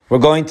We're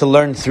going to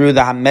learn through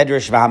the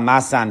Hamedrsh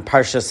V'Hamasa on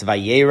Parshas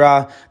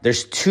Vayera.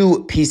 There's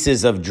two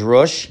pieces of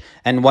drush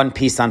and one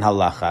piece on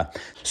halacha.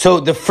 So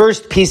the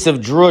first piece of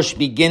drush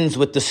begins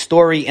with the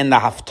story in the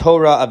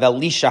Haftorah of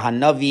Elisha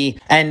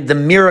Hanavi and the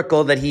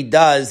miracle that he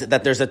does,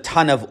 that there's a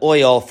ton of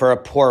oil for a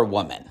poor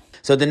woman.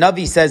 So the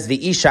Navi says,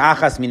 "V'isha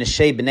achas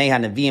minashei bnei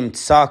hanavim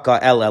tzaka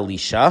el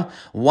Elisha."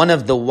 One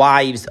of the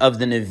wives of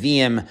the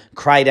Nevi'im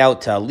cried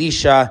out to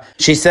Elisha.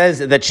 She says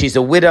that she's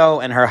a widow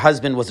and her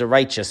husband was a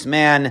righteous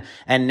man,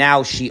 and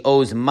now she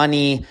owes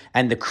money,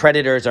 and the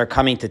creditors are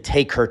coming to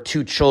take her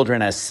two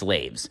children as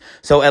slaves.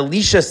 So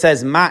Elisha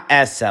says, "Ma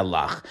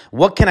eselach?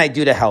 What can I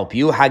do to help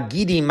you?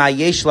 Hagidi ma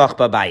yesh lach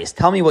babayis?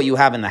 Tell me what you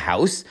have in the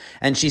house."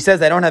 And she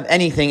says, "I don't have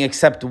anything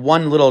except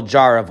one little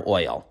jar of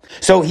oil."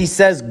 So he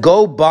says,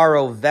 "Go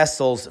borrow vessels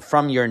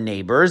from your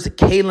neighbors.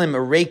 Kalim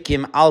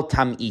reikim al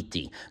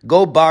tamiti.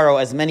 Go borrow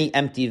as many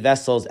empty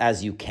vessels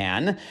as you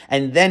can,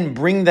 and then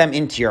bring them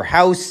into your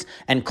house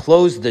and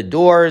close the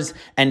doors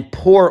and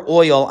pour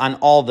oil on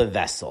all the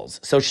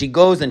vessels." So she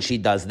goes and she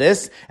does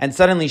this, and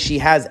suddenly she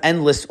has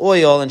endless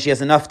oil, and she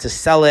has enough to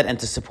sell it and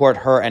to support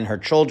her and her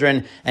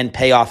children and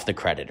pay off the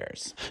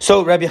creditors.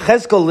 So Rabbi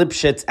Cheskel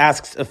Lipschitz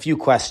asks a few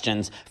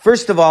questions.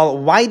 First of all,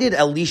 why did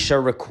Elisha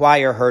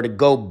require her to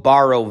go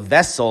borrow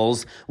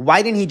vessels?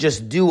 Why didn't he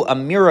just do a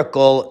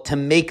miracle to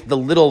make the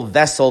little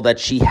vessel that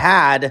she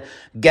had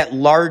get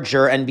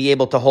larger and be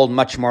able to hold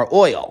much more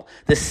oil?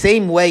 The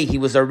same way he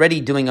was already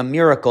doing a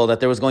miracle that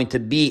there was going to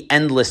be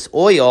endless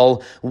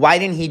oil, why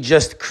didn't he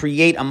just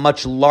create a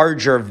much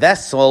larger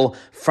vessel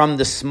from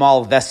the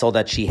small vessel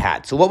that she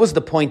had? So what was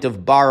the point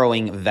of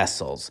borrowing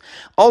vessels?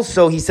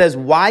 Also, he says,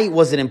 why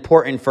was it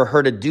important for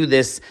her to do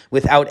this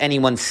without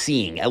anyone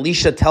seeing?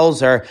 Elisha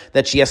tells her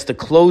that she has to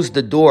close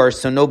the door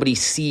so nobody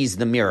sees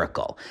the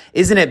miracle.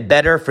 Isn't it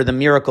better for the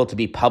miracle to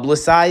be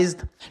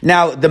publicized?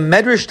 Now, the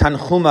Medrash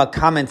Tanchuma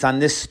comments on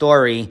this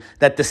story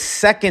that the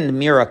second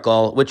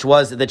miracle, which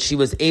was that she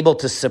was able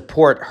to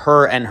support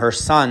her and her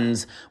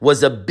sons,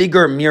 was a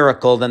bigger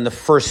miracle than the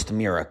first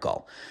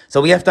miracle. So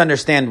we have to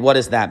understand, what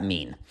does that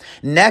mean?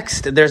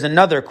 Next, there's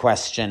another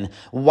question.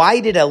 Why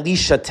did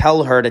Elisha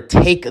tell her to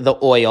take the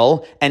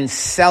oil and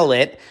sell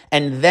it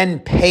and then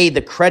pay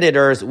the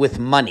creditors with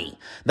money?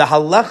 The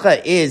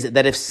halacha is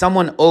that if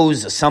someone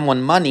owes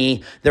someone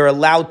money, they're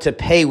allowed to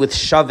pay with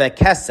shaveh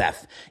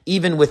kesef,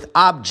 even with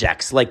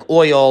objects like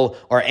oil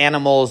or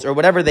animals or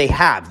whatever they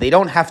have. They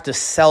don't have to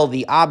sell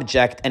the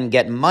object and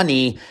get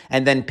money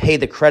and then pay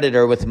the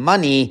creditor with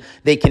money.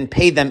 They can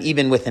pay them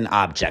even with an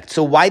object.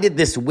 So why did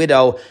this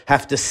widow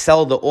have to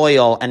sell the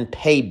oil and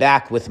pay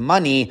back with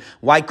money?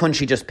 Why couldn't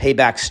she just pay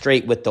back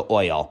straight with the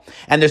oil?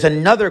 And there's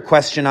another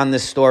question on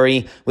this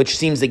story which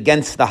seems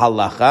against the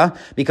halacha,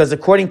 because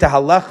according to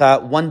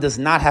halacha, one does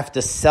not have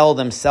to sell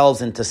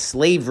themselves into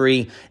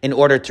slavery in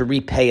order to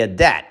repay a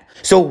debt.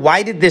 So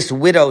why did this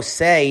widow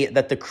say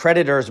that the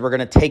creditors were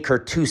going to take her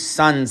two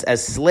sons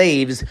as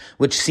slaves,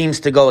 which seems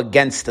to go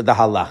against the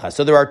halacha?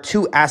 So there are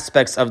two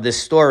aspects of this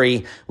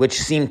story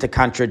which seem to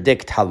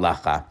contradict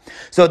halacha.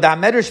 So the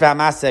Hamedrsh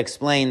V'Hamasa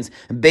explains,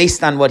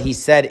 based on what he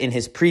said in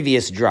his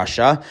previous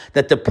drasha,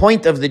 that the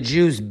point of the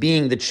Jews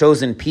being the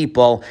chosen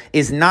people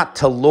is not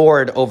to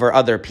lord over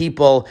other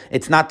people,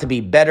 it's not to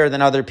be better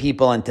than other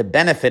people and to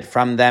benefit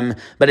from them,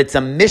 but it's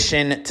a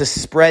mission to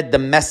spread the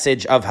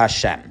message of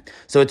Hashem.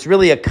 So it's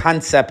really a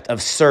concept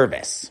of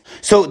service.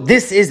 So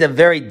this is a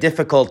very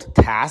difficult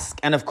task,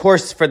 and of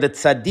course for the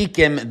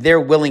tzaddikim, they're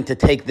willing to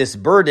take this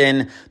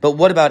burden, but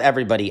what about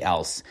everybody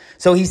else?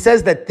 So he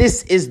says that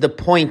this is the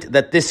point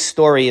that this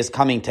story is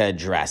coming to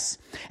address.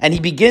 And he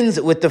begins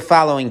with the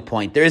following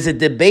point. There is a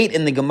debate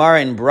in the Gemara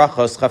in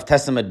Brachos, Chav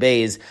Tesamad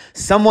Beis,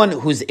 someone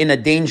who's in a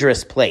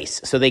dangerous place,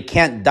 so they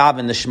can't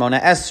daven the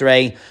Shemona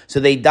Esrei,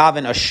 so they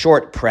daven a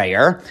short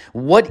prayer.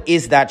 What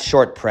is that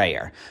short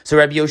prayer? So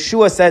Rabbi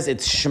Yoshua says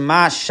it's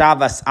Shema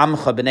Shavas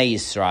Amcha B'nai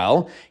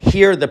Yisrael.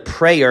 Hear the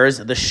prayers,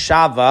 the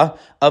Shava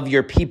of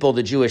your people,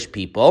 the Jewish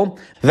people,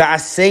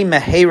 v'asei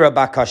mehera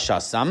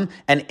bakashasam,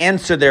 and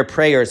answer their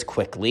prayers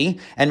quickly.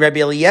 And Rabbi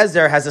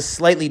Eliezer has a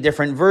slightly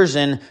different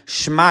version,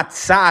 Shema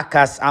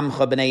tza'akas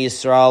amcha b'nei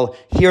Yisrael,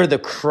 hear the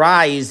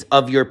cries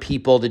of your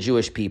people, the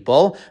Jewish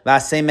people,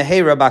 v'asei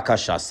mehera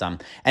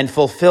bakashasam, and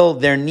fulfill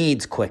their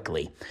needs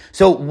quickly.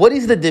 So what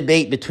is the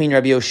debate between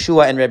Rabbi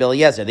Yoshua and Rabbi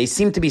Eliezer? They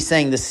seem to be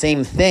saying the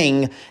same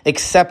thing,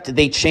 except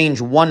they change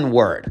one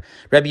word.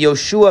 Rabbi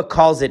Yoshua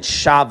calls it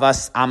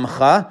Shavas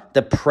Amcha,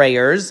 the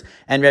prayers,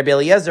 and Rabbi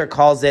Eliezer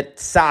calls it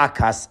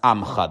Tza'akas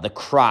Amcha, the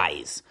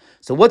cries.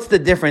 So what's the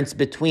difference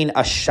between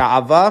a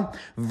shava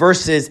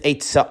versus a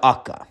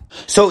tza'aka?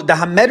 So the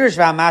Hamedrsh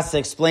V'Hamasa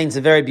explains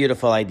a very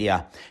beautiful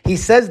idea. He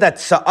says that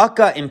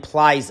tza'aka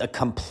implies a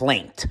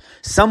complaint.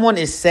 Someone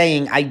is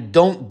saying, I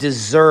don't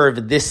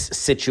deserve this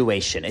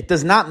situation. It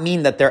does not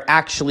mean that they're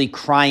actually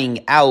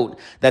crying out,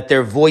 that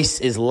their voice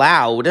is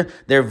loud.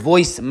 Their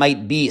voice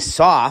might be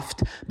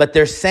soft, but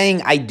they're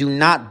saying, I do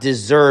not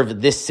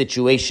deserve this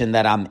situation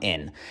that I'm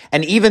in.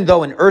 And even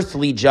though an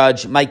earthly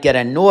judge might get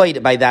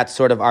annoyed by that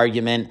sort of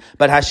argument,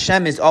 but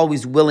Hashem is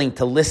always willing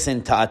to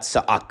listen to a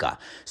tza'aka.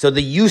 So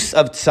the use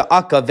of tza'aka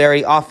tza'aka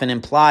very often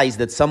implies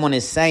that someone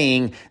is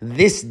saying,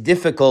 this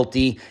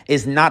difficulty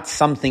is not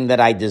something that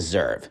I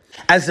deserve.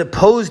 As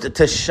opposed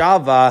to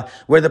shava,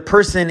 where the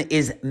person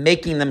is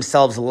making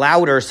themselves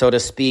louder, so to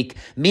speak,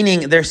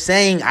 meaning they're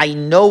saying, I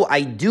know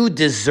I do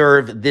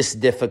deserve this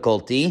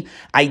difficulty,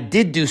 I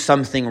did do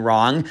something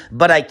wrong,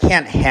 but I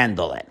can't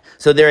handle it.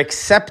 So they're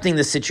accepting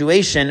the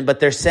situation, but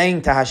they're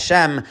saying to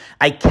Hashem,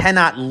 I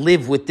cannot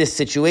live with this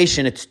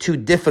situation, it's too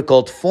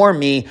difficult for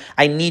me,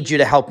 I need you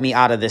to help me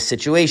out of this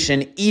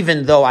situation,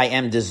 even though I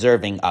am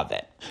deserving of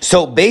it.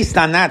 So based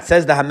on that,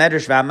 says the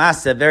Hamedrish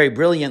VaMasa very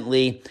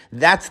brilliantly,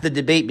 that's the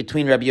debate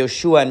between Rabbi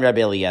Yoshua and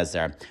Rabbi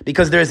Eliezer.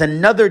 Because there's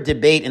another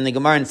debate in the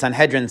Gemara in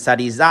Sanhedrin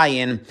Sadi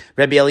Zayin.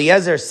 Rabbi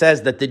Eliezer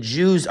says that the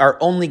Jews are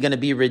only going to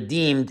be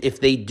redeemed if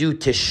they do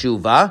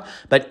teshuvah,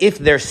 but if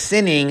they're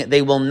sinning,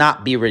 they will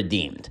not be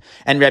redeemed.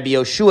 And Rabbi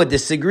Yoshua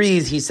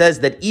disagrees. He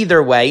says that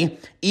either way,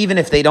 even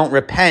if they don't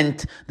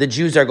repent, the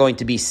Jews are going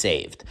to be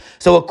saved.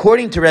 So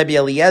according to Rabbi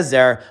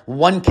Eliezer,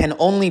 one can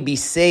only be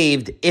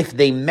saved if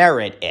they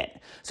merit it.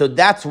 So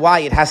that's why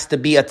it has to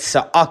be a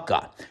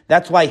tza'aka.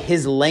 That's why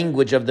his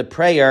language of the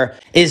prayer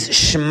is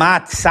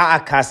Shema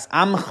tza'akas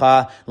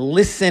amcha,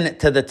 listen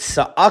to the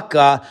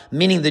tza'aka,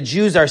 meaning the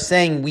Jews are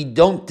saying we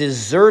don't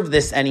deserve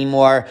this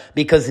anymore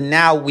because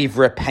now we've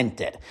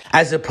repented.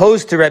 As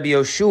opposed to Rabbi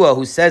Yoshua,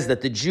 who says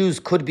that the Jews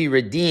could be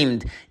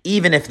redeemed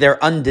even if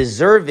they're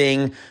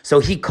undeserving, so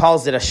he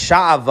calls it a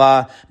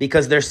sha'ava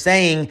because they're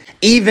saying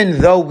even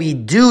though we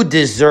do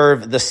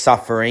deserve the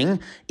suffering,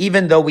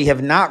 even though we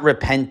have not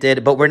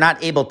repented, but we're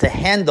not able to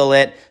handle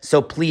it,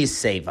 so please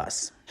save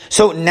us.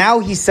 So now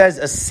he says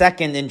a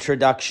second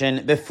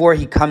introduction before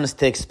he comes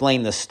to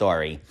explain the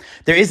story.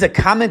 There is a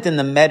comment in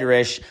the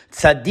Medrash,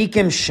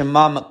 tzadikim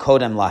shemam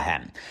kodem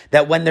lahem,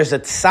 that when there's a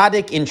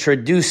tzaddik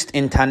introduced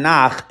in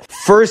Tanakh,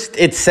 first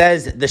it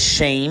says the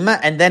shame,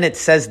 and then it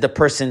says the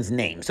person's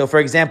name. So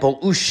for example,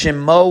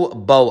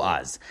 Ushemo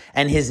Boaz,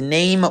 and his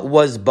name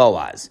was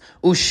Boaz.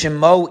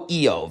 Ushemo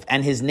Eov,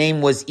 and his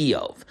name was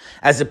Eov.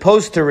 As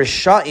opposed to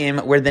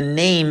Rishaim, where the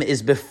name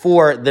is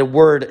before the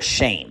word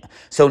shame.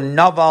 So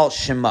Naval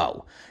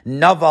Shemo.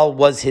 Naval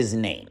was his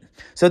name.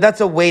 So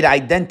that's a way to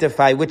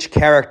identify which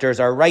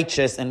characters are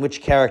righteous and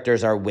which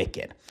characters are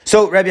wicked.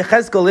 So Rabbi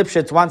Cheskel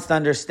Lipschitz wants to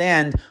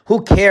understand,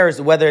 who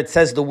cares whether it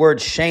says the word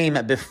shame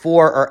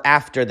before or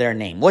after their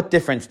name? What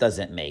difference does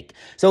it make?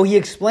 So he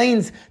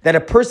explains that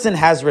a person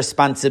has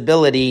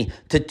responsibility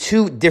to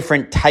two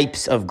different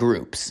types of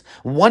groups.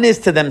 One is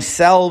to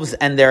themselves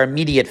and their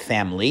immediate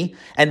family,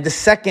 and the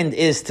second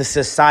is to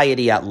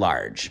society at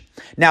large.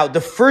 Now,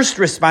 the first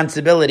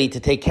responsibility to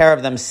take care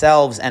of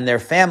themselves and their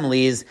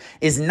families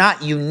is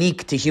not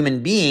unique to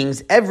human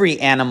beings. Every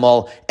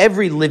animal,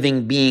 every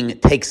living being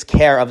takes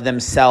care of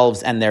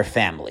themselves and their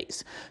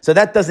families. So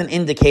that doesn't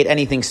indicate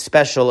anything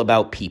special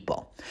about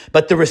people.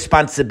 But the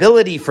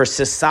responsibility for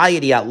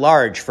society at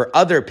large, for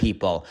other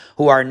people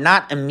who are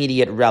not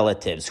immediate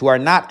relatives, who are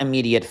not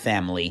immediate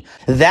family,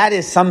 that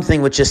is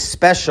something which is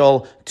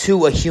special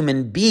to a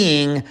human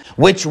being,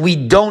 which we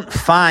don't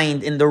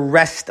find in the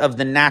rest of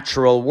the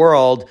natural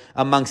world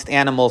amongst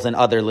animals and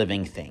other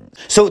living things.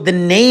 So the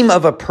name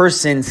of a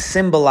person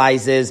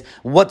symbolizes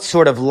what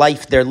sort of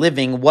life they're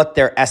living, what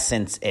their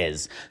essence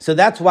is. So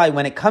that's why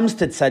when it comes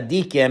to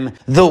tzaddikim,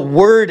 the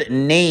word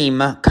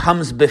name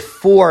comes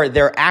before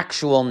their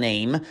actual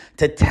name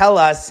to tell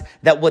us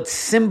that what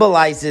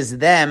symbolizes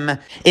them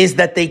is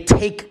that they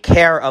take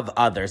care of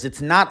others.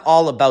 It's not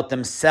all about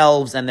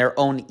themselves and their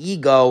own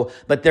ego,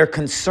 but they're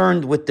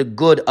concerned with the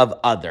good of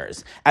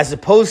others. As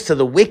opposed to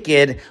the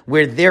wicked,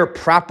 where their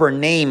proper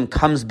name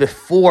comes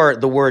before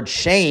the word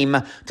shame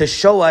to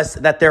show us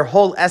that their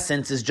whole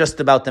essence is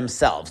just about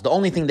themselves. The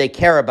only thing they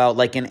care about,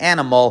 like an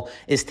animal,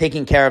 is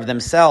taking care of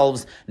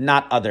themselves,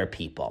 not other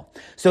people.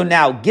 So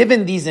now,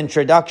 given these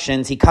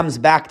introductions, he comes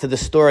back to the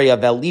story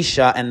of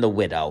Elisha and the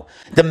widow.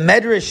 The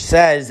Medrash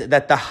says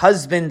that the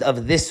husband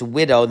of this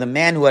widow, the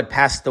man who had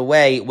passed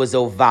away, was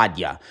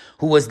Ovadia,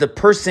 who was the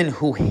person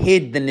who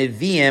hid the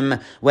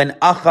Nevi'im when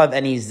Achav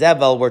and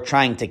Izebel were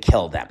trying to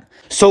kill them.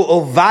 So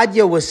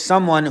Ovadia was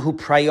someone who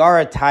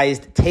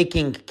prioritized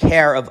taking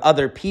care of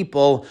other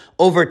people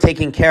over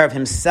taking care of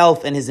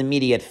himself and his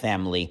immediate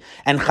family.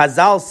 And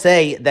Chazal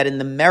say that in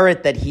the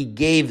merit that he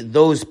gave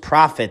those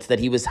prophets that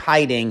he was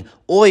hiding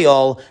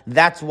oil,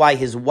 that's why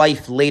his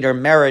wife later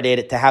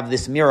merited to have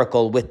this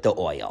miracle with the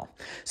oil.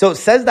 So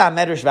says the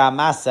Hamedrsh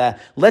VaMa'ase,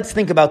 let's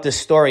think about this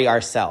story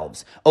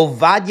ourselves.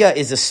 Ovadia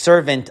is a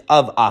servant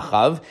of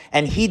Achav,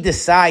 and he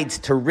decides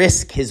to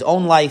risk his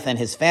own life and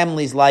his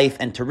family's life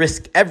and to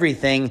risk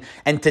everything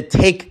and to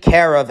take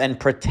care of and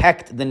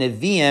protect the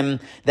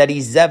Nevi'im that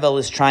Izebel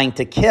is trying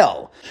to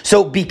kill.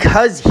 So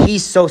because he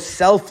so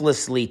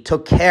selflessly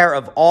took care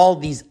of all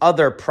these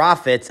other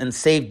prophets and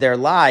saved their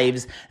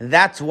lives,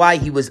 that's why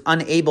he was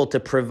unable to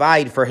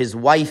provide for his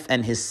wife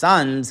and his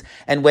sons,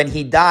 and when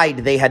he died,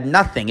 they had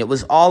nothing. It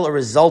was all a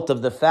result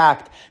of the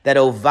fact that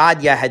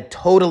Ovadia had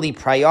totally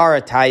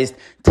prioritized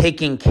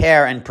taking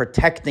care and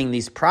protecting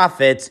these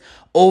prophets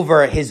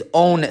over his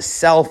own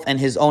self and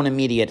his own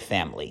immediate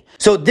family.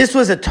 So this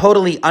was a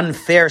totally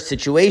unfair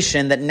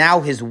situation that now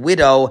his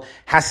widow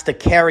has to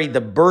carry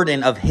the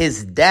burden of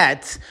his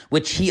debts,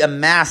 which he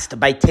amassed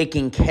by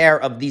taking care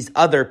of these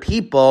other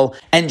people,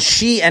 and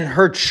she and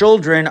her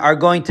children are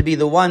going to be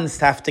the ones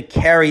to have to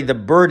carry the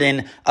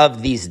burden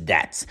of these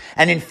debts.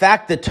 And in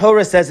fact, the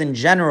Torah says in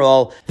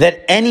general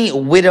that any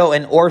widow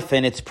and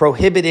orphan, it's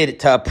prohibited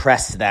to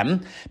oppress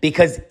them,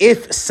 because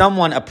if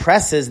someone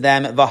oppresses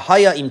them,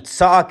 v'haya im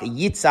tza'ak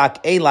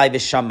yitzak elai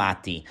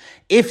v'shamati.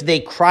 If they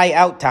cry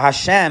out to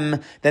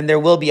Hashem, then there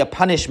will be a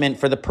punishment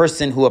for the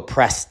person who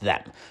oppressed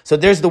them. So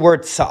there's the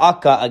word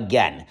tza'aka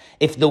again.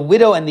 If the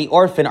widow and the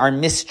orphan are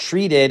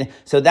mistreated,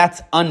 so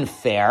that's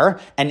unfair.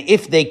 And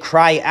if they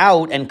cry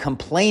out and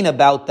complain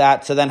about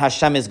that, so then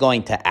Hashem is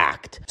going to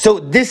act. So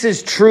this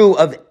is true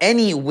of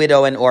any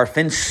widow and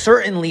orphan,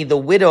 certainly the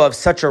widow of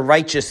such a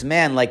righteous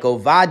man like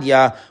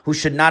Ovadia, who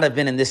should not have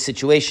been in this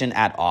situation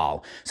at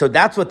all. So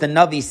that's what the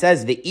Navi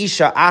says, the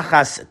Isha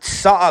achas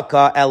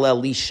tza'aka el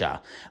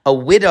Elisha. A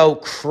widow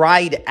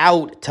cried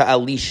out to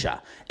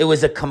Elisha. It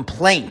was a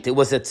complaint. It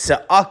was a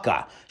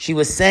tza'aka. She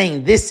was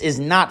saying, this is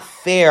not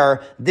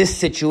fair, this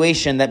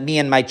situation that me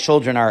and my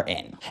children are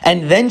in.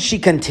 And then she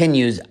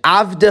continues,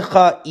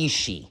 Avdecha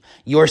ishi,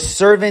 your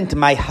servant,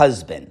 my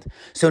husband.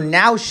 So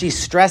now she's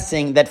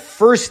stressing that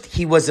first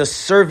he was a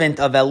servant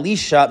of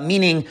Elisha,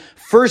 meaning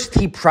first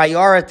he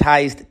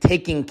prioritized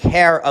taking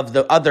care of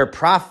the other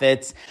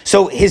prophets.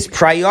 So his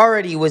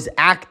priority was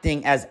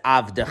acting as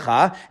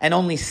Avdecha, and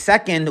only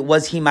second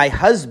was he my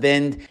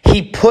husband.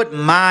 He put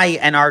my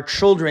and our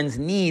children's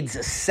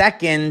needs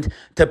second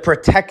to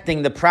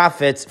protecting the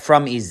prophets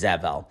from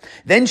Izebel.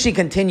 Then she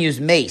continues,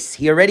 Mace,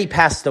 he already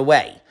passed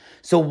away.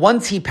 So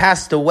once he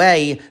passed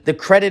away, the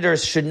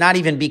creditors should not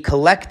even be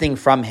collecting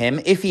from him.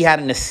 If he had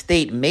an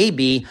estate,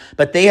 maybe,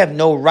 but they have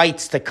no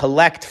rights to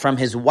collect from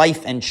his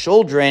wife and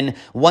children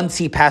once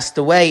he passed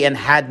away and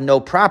had no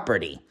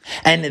property.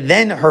 And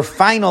then her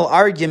final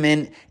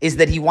argument is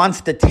that he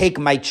wants to take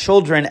my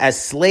children as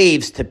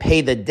slaves to pay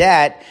the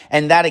debt,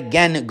 and that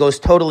again goes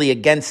totally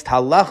against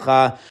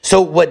halacha. So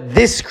what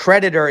this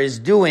creditor is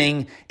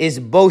doing is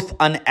both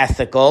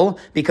unethical,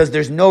 because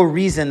there's no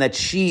reason that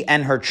she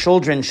and her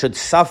children should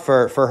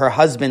suffer for her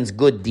husband's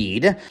good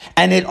deed,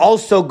 and it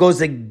also goes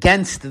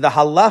against the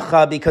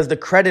halacha because the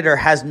creditor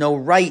has no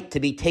right to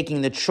be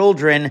taking the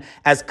children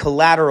as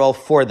collateral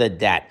for the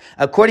debt.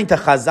 According to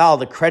Chazal,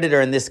 the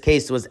creditor in this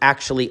case was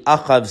actually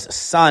Achav's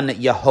son,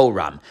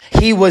 Yehoram.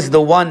 He was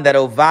the one that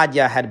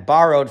Ovadia had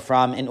borrowed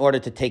from in order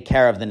to take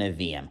care of the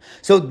Nevi'im.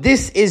 So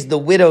this is the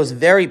widow's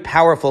very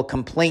powerful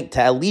complaint to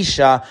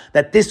Elisha,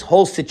 that this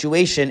whole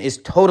situation is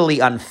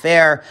totally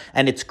unfair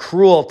and it's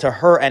cruel to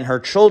her and her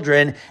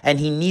children,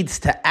 and he needs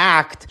to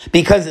act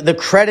because the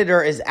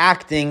creditor is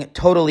acting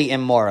totally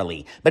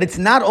immorally. But it's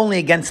not only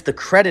against the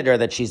creditor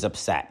that she's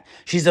upset.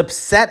 She's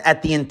upset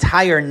at the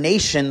entire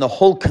nation, the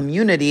whole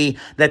community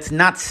that's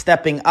not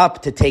stepping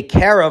up to take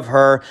care of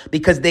her,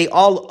 because they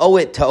all owe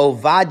it to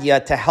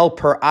Ovadia to help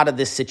her out of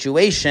this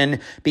situation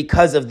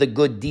because of the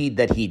good deed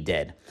that he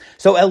did.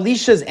 So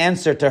Elisha's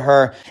answer to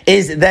her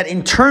is that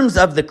in terms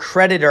of the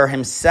creditor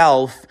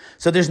himself,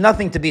 so there's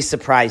nothing to be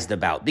surprised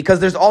about, because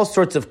there's all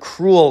sorts of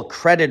cruel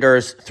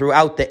creditors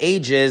throughout the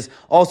ages,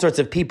 all sorts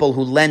of people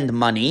who lend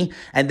money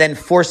and then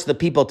force the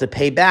people to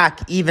pay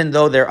back even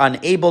though they're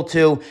unable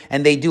to,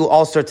 and they do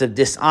all sorts of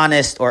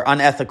dishonest or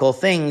unethical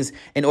things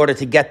in order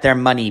to get their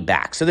money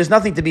back. So there's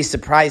nothing to be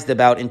surprised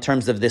about in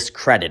terms of this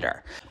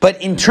creditor.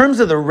 But in terms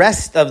of the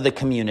rest of the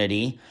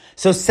community,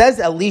 so says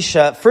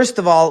Elisha, first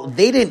of all,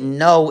 they didn't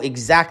know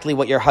exactly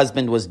what your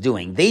husband was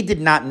doing. They did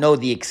not know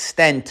the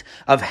extent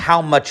of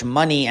how much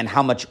money and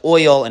how much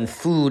oil and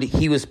food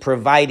he was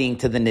providing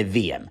to the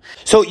Nevi'im.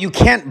 So you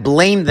can't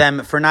blame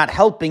them for not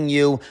helping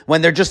you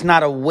when they're just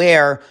not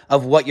aware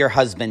of what your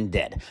husband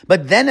did.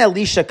 But then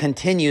Elisha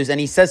continues and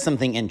he says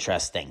something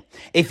interesting.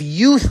 If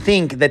you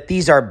think that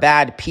these are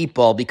bad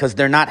people because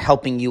they're not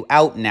helping you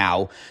out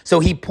now,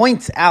 so he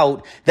points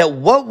out that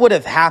what would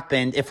have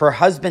happened if her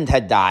husband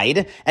had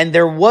died and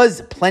there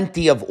was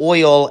plenty of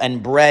oil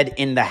and bread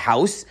in the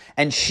house,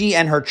 and she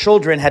and her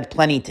children had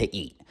plenty to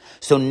eat.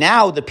 So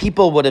now the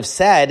people would have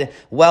said,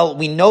 well,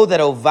 we know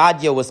that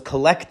Ovadia was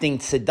collecting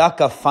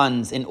tzedakah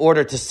funds in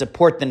order to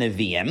support the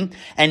Nevi'im,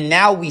 and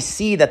now we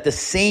see that the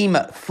same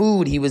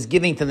food he was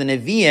giving to the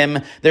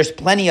Nevi'im, there's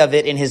plenty of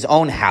it in his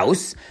own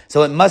house,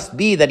 so it must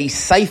be that he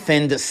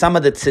siphoned some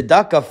of the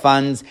tzedakah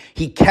funds,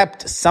 he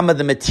kept some of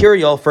the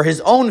material for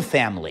his own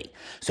family.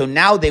 So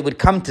now they would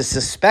come to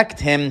suspect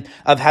him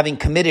of having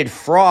committed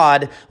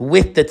fraud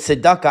with the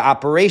tzedakah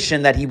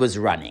operation that he was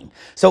running.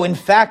 So in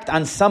fact,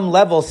 on some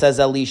level, says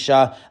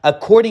Elisha,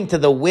 according to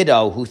the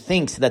widow who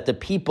thinks that the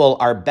people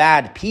are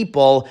bad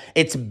people,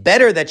 it's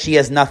better that she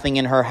has nothing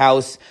in her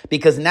house,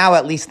 because now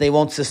at least they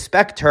won't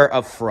suspect her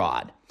of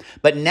fraud.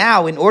 But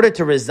now, in order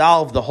to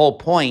resolve the whole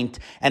point,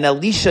 and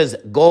Elisha's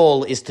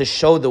goal is to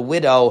show the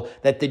widow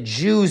that the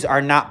Jews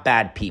are not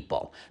bad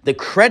people. The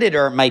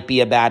creditor might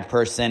be a bad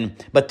person,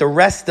 but the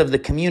rest of the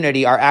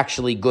community are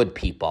actually good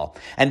people.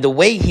 And the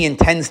way he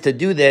intends to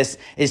do this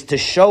is to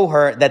show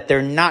her that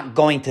they're not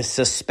going to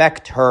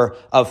suspect her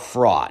of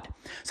fraud.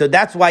 So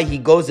that's why he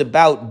goes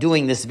about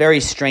doing this very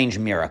strange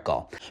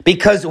miracle.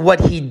 Because what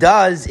he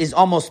does is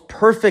almost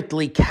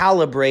perfectly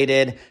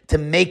calibrated to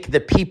make the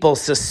people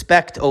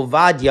suspect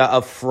Ovadia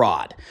of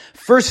fraud.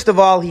 First of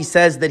all, he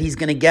says that he's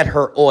going to get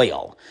her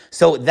oil.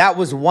 So that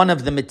was one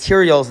of the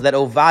materials that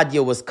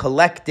Ovadia was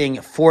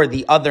collecting for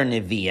the other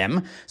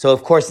Nevi'im. So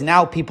of course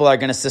now people are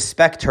going to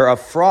suspect her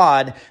of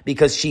fraud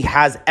because she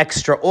has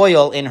extra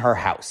oil in her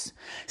house.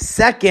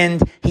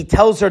 Second, he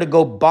tells her to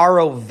go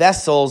borrow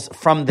vessels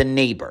from the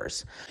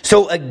neighbors.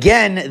 So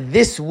again,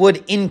 this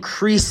would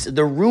increase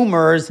the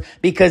rumors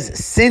because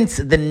since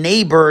the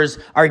neighbors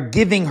are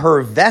giving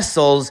her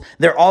vessels,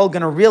 they're all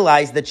going to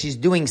realize that she's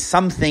doing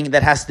something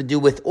that has to do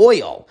with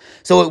oil.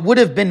 So it would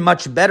have been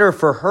much better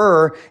for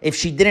her if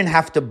she didn't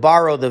have to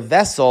borrow the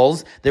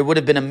vessels. There would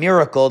have been a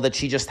miracle that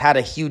she just had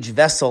a huge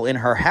vessel in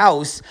her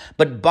house.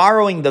 But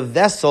borrowing the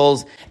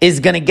vessels is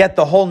going to get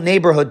the whole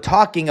neighborhood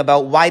talking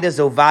about why does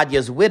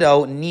Ovadia's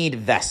widow need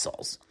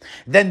vessels.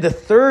 Then the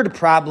third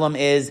problem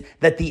is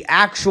that the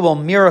actual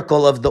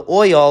miracle of the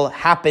oil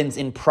happens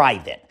in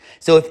private.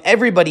 So if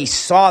everybody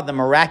saw the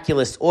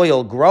miraculous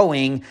oil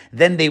growing,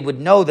 then they would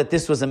know that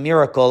this was a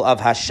miracle of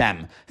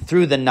Hashem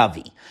through the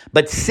Navi.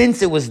 But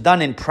since it was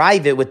done in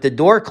private with the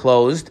door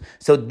closed,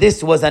 so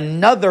this was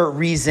another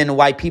reason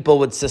why people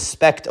would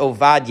suspect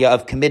Ovadia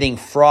of committing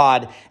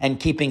fraud and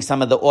keeping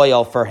some of the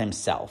oil for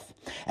himself.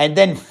 And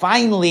then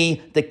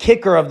finally, the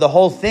kicker of the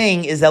whole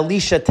thing is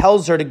Elisha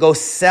tells her to go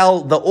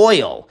sell the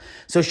oil.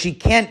 So she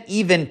can't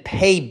even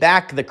pay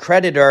back the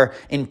creditor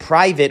in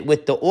private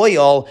with the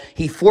oil.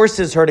 He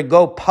forces her to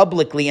go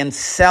publicly and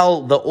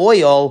sell the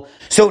oil.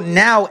 So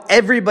now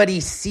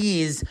everybody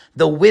sees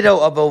the widow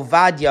of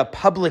Ovadia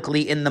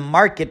publicly in the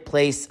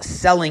marketplace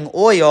selling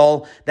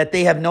oil that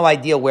they have no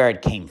idea where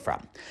it came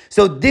from.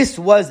 So this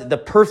was the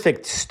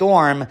perfect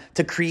storm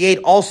to create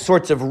all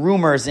sorts of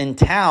rumors in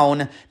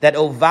town that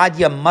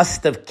Ovadia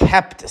must have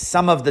kept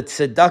some of the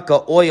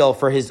tzedakah oil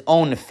for his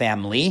own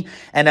family.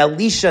 And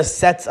Elisha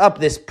sets up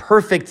this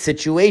perfect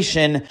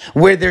situation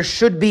where there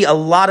should be a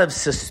lot of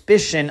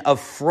suspicion of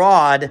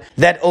fraud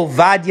that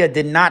Ovadia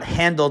did not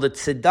handle the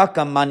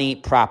tzedakah money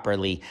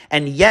properly.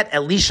 And yet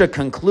Elisha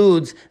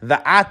concludes,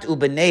 Va'at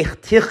u'beneich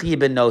tichyi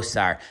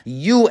benosar.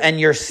 You and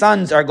your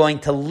sons are going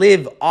to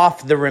live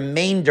off the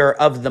remainder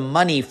of the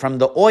money from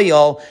the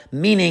oil,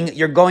 meaning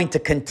you're going to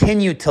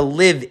continue to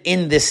live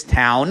in this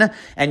town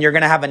and you're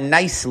going to have a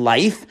nice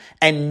life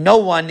and no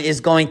one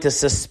is going to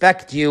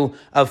suspect you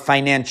of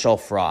financial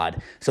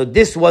fraud. So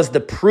this was the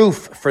proof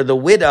for the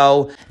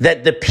widow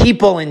that the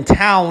people in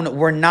town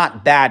were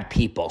not bad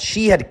people.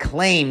 She had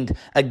claimed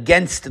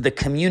against the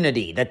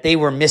community that they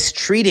were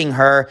mistreating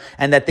her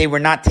and that they were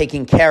not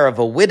taking care of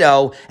a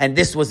widow, and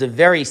this was a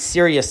very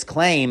serious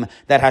claim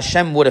that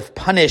Hashem would have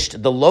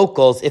punished the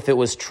locals if it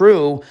was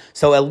true.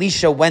 So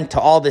Elisha went to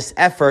all this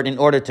effort in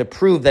order to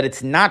prove that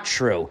it's not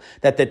true,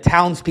 that the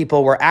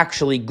townspeople were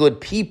actually good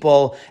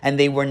people and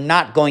they were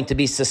not going to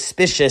be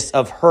suspicious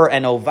of her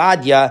and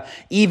Ovadia,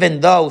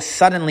 even though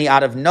suddenly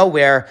out of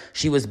nowhere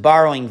she was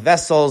borrowing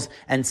vessels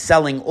and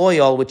selling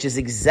oil, which is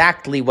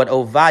exactly what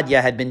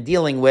Ovadia had been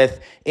dealing with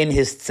in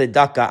his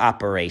tzedakah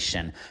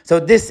operation. So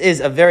this is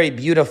a very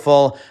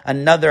beautiful,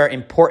 another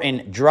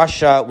important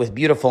drasha with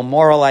beautiful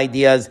moral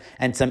ideas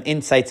and some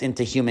insights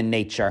into human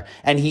nature.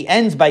 And he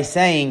ends by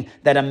saying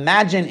that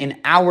imagine in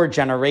our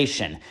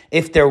generation,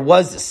 if there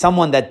was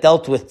someone that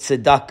dealt with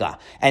tzedakah,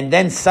 and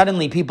then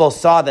suddenly people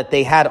saw that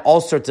they had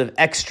all sorts of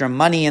extra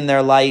money in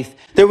their life,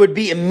 there would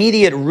be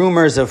immediate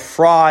rumors of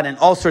fraud and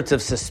all sorts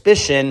of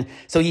suspicion.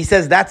 So he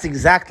says that's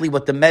exactly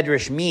what the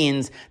Medrash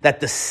means, that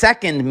the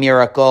second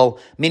miracle,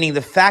 meaning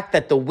the fact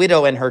that the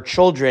widow and her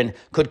children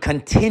could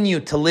continue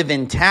to live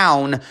in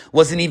town,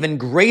 was an even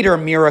greater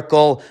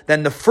miracle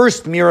than the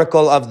first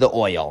miracle of the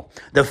oil.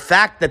 The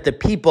fact that the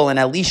people in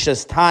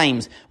Elisha's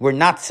times were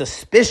not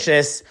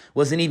suspicious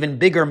was an even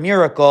bigger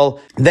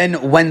miracle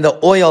than when the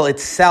oil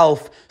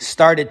itself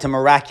started to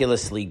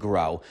miraculously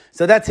grow.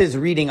 So that's his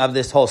reading of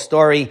this whole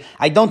story.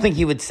 I don't think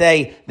he would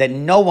say that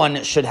no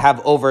one should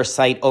have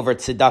oversight over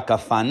tzedakah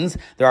funds.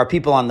 There are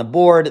people on the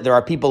board, there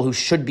are people who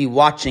should be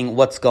watching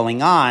what's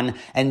going on,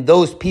 and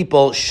those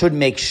people should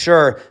make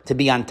sure to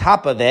be on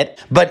top of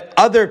it. But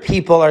other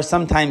people are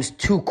sometimes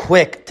too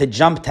quick to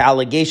jump to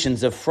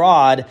allegations of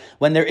fraud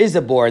when there is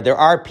a board. There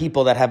are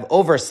people that have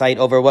oversight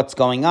over what's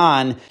going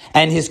on,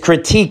 and his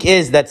critique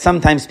is that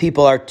sometimes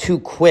people are too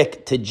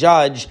quick to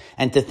judge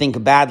and to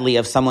think badly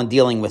of someone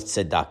dealing with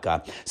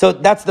tzedakah. So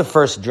that's the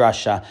first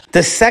drasha.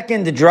 The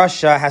second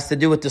drasha has to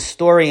do with the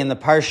story in the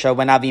parsha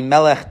when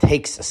Avimelech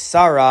takes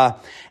Sarah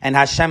and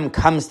Hashem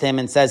comes to him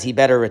and says he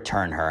better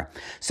return her.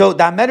 So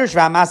the Medrash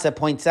VaHama'aseh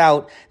points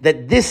out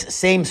that this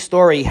same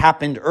story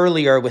happened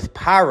earlier with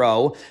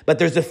Paro, but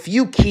there's a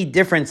few key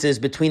differences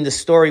between the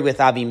story with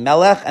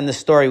Avimelech and the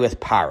story with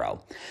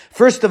Paro.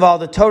 First of all,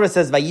 the Torah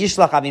says,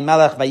 Vayishlach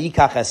Avimelech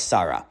vayikach es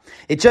Sarah.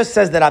 It just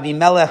says that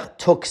Avimelech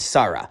took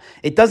Sarah.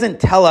 It doesn't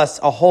tell us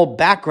a whole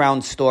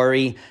background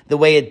story the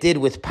way it did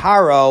with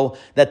Paro,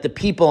 that the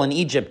people in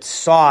Egypt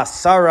saw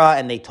Sarah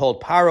and they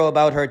told Paro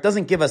about her. It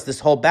doesn't give us this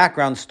whole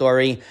background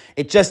story.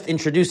 It just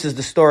introduces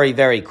the story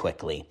very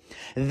quickly.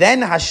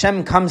 Then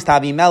Hashem comes to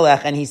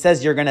Avimelech and he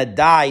says, you're going to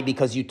die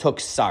because you took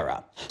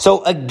Sarah.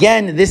 So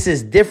again, this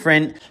is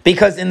different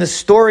because in the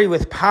story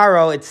with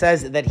Paro, it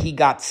says that he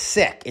got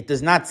sick. It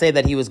does not say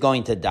that he was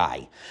going to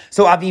die.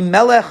 So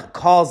Avimelech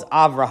calls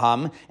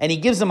Avraham and he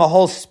gives him a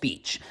whole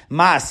speech.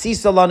 Ma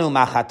asisa lanu,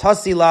 ma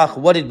chatasi lach.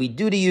 What did we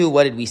do to you?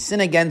 What did we sin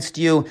against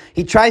you?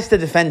 He tries to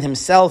defend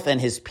himself and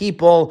his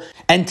people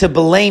and to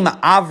blame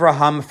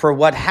Avraham for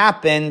what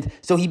happened.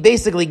 So he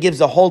basically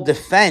gives a whole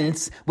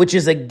defense, which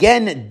is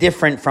again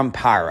different from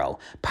Paro.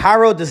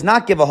 Paro does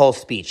not give a whole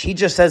speech. He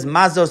just says,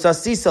 Mazos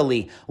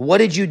asisali. What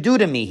did you do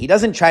to me? He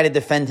doesn't try to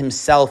defend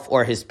himself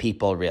or his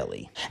people,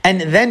 really.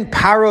 And then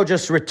Paro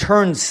just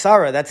returns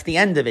Sarah. That's the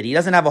end of it. He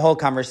doesn't have a whole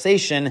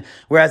conversation,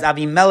 whereas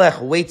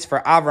Avimelech waits for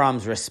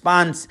Avram's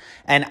response,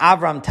 and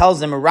Avram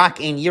tells him, Rak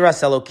ein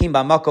yiras Elokim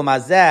b'makom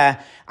hazeh.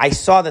 I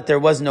saw that there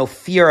was no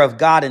fear of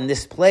God in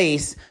this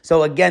place.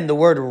 So again, the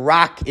word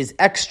rak is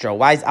extra.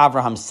 Why is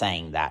Avraham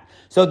saying that?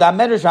 So the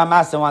Medrash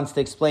VaHama'aseh wants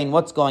to explain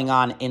what's going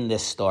on in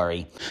this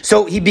story.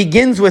 So he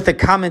begins with a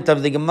comment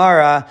of the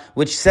Gemara,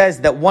 which says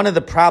that one of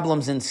the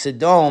problems in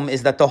Sodom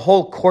is that the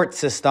whole court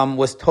system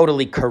was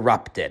totally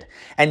corrupted.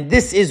 And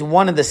this is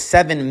one of the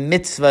 7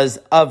 mitzvahs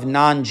of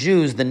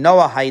non-Jews, the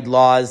Noahide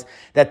laws,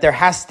 that there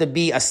has to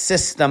be a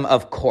system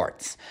of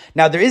courts.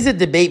 Now, there is a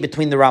debate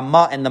between the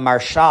Ramah and the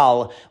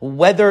Marshal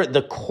whether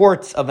the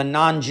courts of a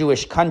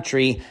non-Jewish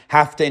country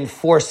have to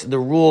enforce the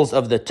rules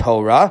of the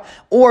Torah,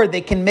 or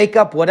they can make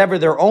up whatever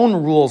their own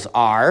rules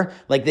are,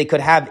 like they could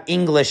have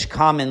English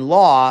common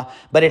law,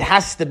 but it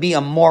has to be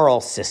a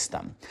moral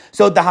system.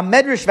 So the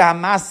Medrash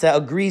VaHama'aseh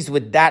agrees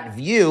with that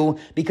view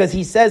because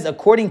he says,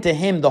 according to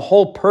him, the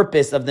whole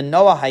purpose of the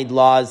Noahide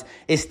laws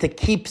is to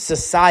keep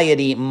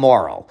society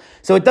moral.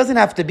 So it doesn't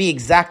have to be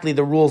exactly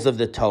the rules of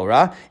the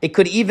Torah. It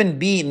could even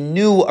be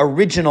new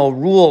original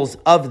rules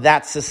of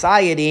that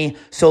society,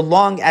 so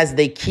long as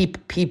they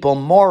keep people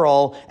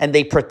moral and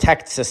they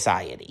protect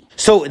society.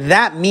 So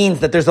that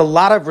means that there's a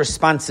lot of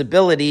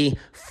responsibility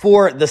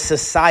for the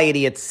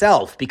society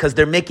itself because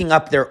they're making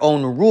up their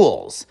own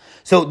rules.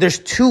 So there's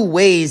 2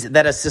 ways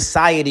that a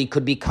society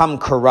could become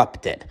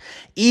corrupted.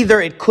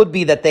 Either it could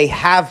be that they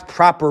have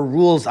proper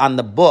rules on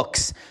the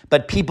books,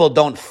 but people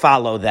don't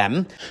follow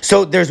them.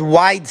 So there's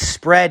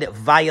widespread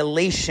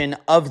violation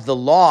of the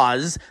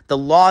laws. The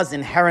laws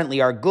inherently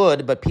are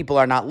good, but people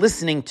are not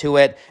listening to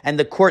it, and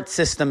the court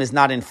system is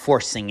not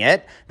enforcing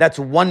it. That's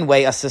one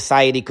way a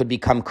society could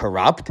become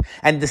corrupt.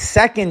 And the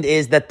second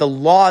is that the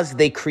laws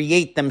they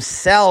create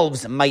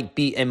themselves might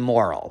be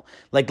immoral.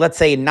 Like, let's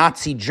say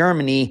Nazi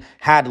Germany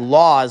had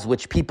laws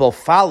which people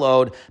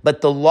followed,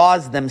 but the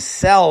laws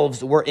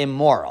themselves were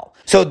immoral.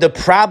 So the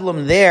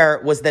problem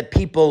there was that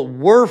people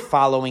were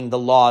following the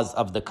laws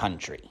of the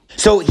country.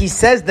 So he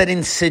says that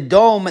in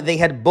Sodom, they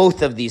had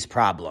both of these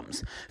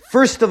problems.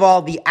 First of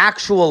all, the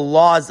actual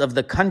laws of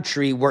the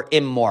country were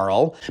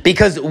immoral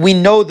because we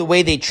know the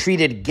way they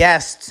treated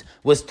guests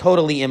was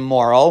totally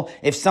immoral.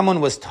 If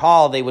someone was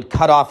tall, they would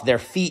cut off their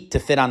feet to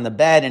fit on the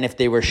bed, and if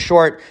they were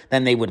short,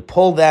 then they would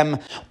pull them.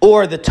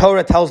 Or the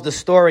Torah tells the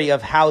story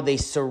of how they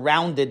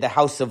surrounded the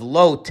house of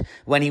Lot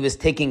when he was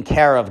taking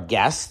care of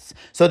guests.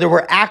 So there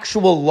were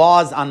actual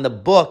laws on the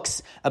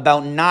books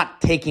about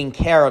not taking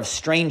care of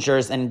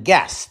strangers and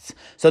guests.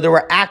 So there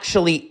were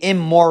actually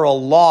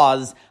immoral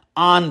laws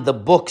on the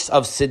books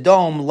of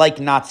Sodom, like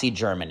Nazi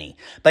Germany.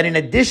 But in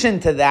addition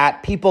to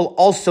that, people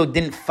also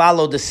didn't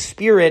follow the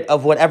spirit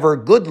of whatever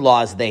good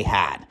laws they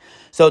had.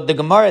 So the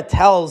Gemara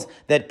tells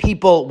that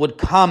people would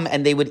come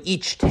and they would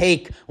each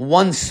take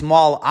one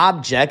small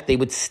object, they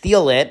would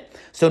steal it,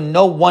 so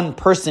no one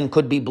person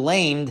could be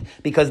blamed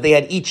because they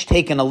had each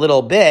taken a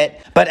little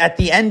bit. But at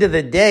the end of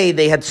the day,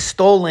 they had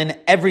stolen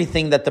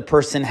everything that the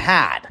person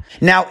had.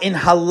 Now, in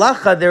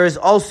halacha, there is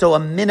also a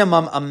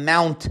minimum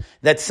amount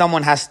that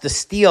someone has to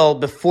steal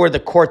before the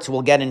courts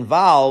will get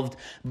involved.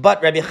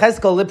 But Rabbi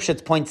Cheskel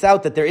Lipschitz points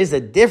out that there is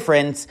a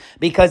difference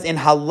because in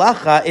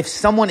halacha, if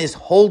someone is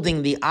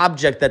holding the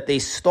object that they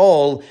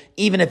stole,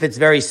 even if it's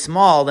very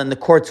small, then the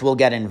courts will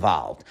get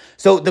involved.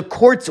 So the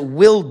courts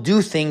will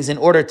do things in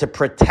order to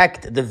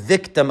protect the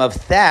victim of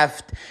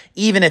theft,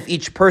 even if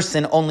each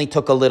person only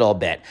took a little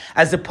bit.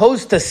 As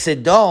opposed to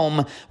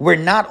Sodom, where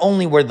not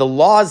only were the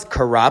laws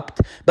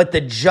corrupt, but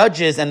the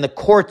judges and the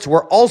courts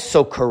were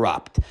also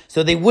corrupt.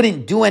 So they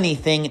wouldn't do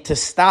anything to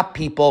stop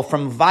people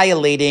from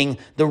violating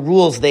the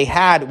rules they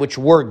had, which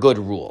were good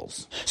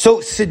rules. So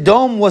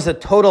Sodom was a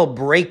total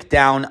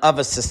breakdown of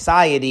a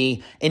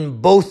society in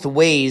both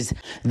ways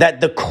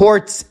that the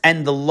courts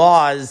and the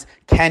laws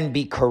can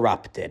be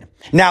corrupted.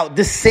 Now,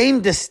 the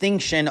same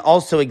distinction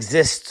also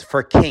exists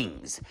for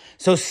kings.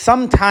 So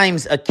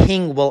sometimes a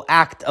king will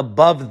act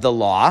above the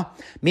law,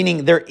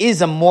 meaning there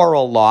is a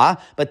moral law,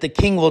 but the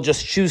king will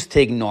just choose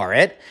to ignore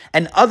it.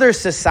 And other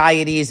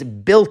societies,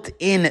 built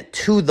in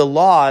to the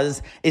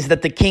laws is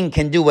that the king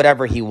can do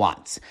whatever he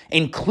wants.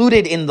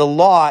 Included in the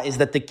law is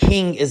that the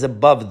king is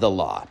above the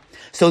law.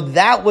 So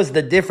that was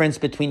the difference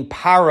between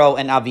Paro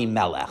and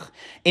Avimelech.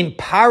 In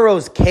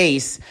Paro's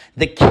case,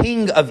 the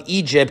king of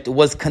Egypt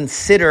was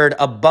considered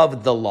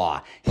above the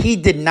law. He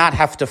did not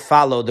have to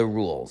follow the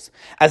rules.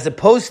 As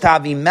opposed to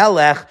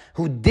Avimelech,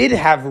 who did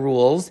have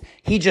rules,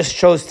 he just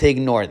chose to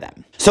ignore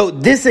them. So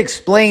this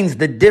explains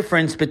the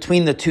difference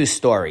between the two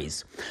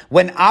stories.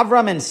 When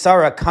Avram and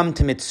Sarah come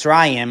to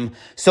Mitzrayim,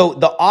 so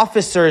the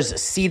officers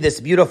see this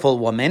beautiful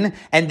woman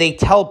and they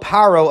tell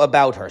Paro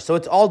about her. So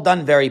it's all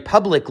done very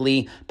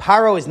publicly.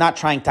 Paro is not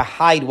trying to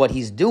hide what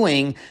he's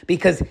doing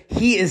because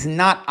he is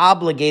not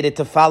obligated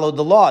to follow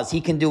the laws.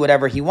 He can do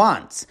whatever he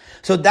wants.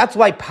 So that's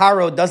why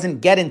Paro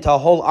doesn't get into a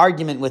whole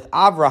argument with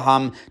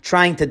Avraham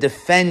trying to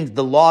defend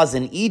the laws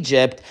in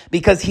Egypt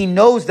because he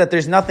knows that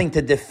there's nothing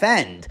to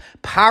defend.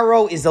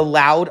 Paro is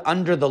allowed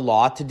under the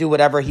law to do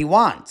whatever he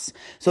wants.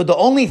 So the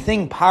only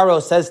thing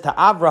Paro says to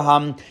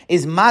Avraham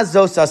is,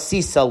 Mazos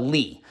asisa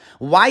li.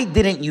 Why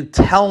didn't you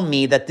tell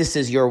me that this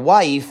is your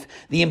wife?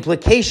 The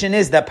implication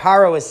is that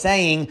Paro is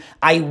saying,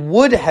 I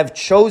would have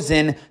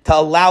chosen to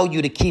allow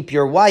you to keep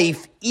your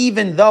wife,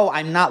 even though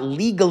I'm not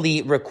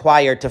legally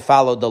required to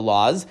follow the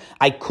laws.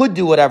 I could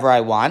do whatever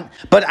I want,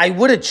 but I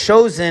would have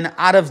chosen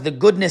out of the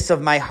goodness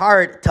of my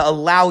heart to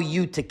allow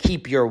you to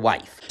keep your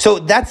wife. So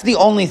that's the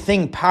only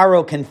thing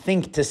Paro can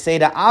think to say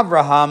to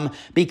Avraham,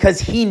 because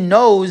he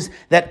knows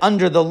that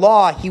under the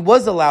law, he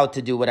was allowed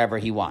to do whatever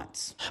he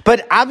wants.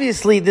 But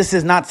obviously, this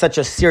is not such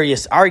a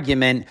serious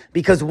argument,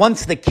 because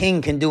once the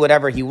king can do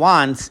whatever he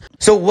wants,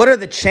 so what are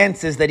the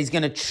chances that he's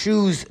going to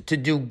choose to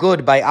do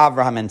good by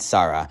Avraham and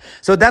Sarah?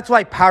 So that's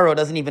why Paro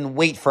doesn't even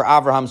wait for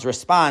Avraham's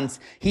response.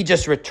 He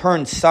just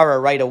returns Sarah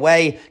right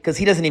away, because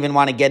he doesn't even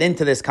want to get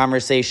into this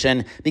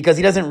conversation, because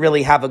he doesn't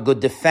really have a good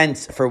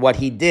defense for what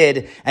he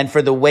did and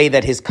for the way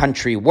that his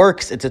country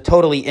works. It's a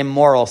totally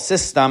immoral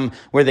system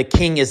where the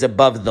king is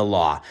above the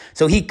law.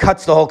 So he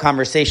cuts the whole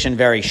conversation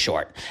very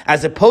short.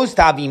 As opposed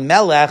to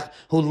Avimelech,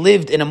 who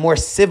lived in a more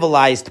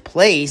civilized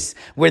place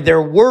where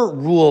there were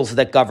rules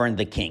that governed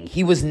the king.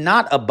 He was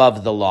not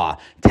above the law.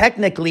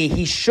 Technically,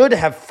 he should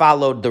have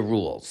followed the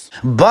rules.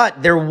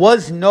 But there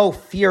was no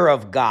fear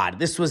of God.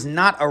 This was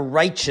not a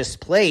righteous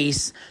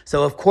place.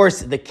 So of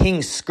course, the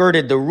king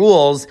skirted the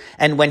rules,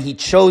 and when he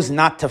chose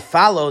not to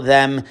follow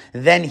them,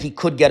 then he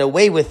could get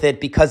away with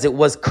it because it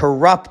was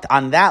corrupt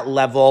on that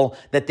level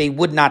that they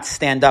would not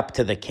stand up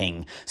to the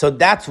king. So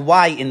that's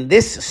why in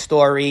this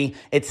story,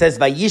 it says,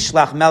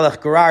 Vayishlach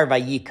melech Gerar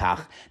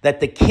vayikach, that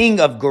the king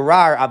of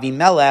Gerar,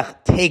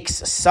 Avimelech, takes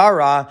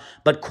Sarah,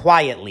 but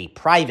quietly,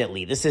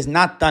 privately. This is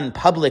not done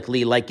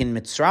publicly like in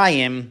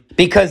Mitzrayim,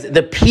 because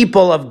the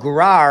people of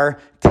Gerar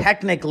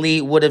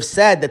technically would have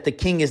said that the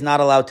king is not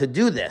allowed to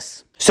do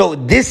this. So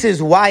this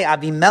is why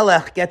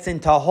Avimelech gets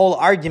into a whole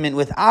argument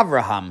with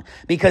Avraham,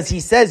 because he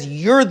says,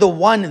 you're the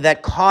one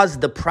that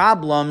caused the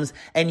problems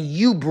and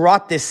you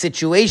brought this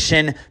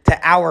situation to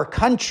our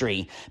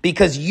country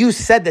because you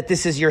said that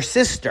this is your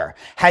sister.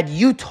 Had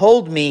you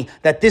told me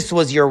that this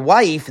was your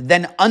wife,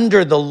 then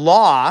under the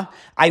law,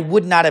 I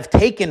would not have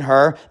taken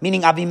her,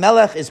 meaning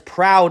Avimelech is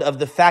proud of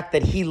the fact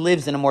that he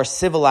lives in a more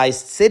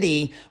civilized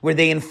city where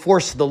they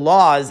enforce the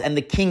laws and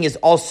the king is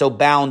also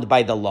bound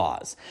by the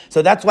laws.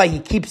 So that's why he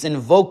keeps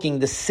invoking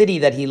the city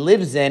that he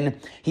lives in.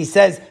 He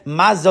says,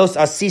 Mazos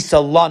asisa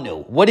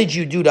lanu. What did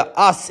you do to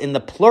us in the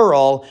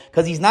plural?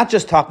 Because he's not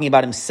just talking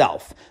about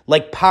himself.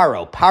 Like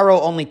Paro.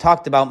 Paro only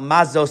talked about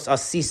Mazos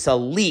asisa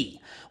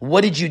li.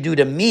 What did you do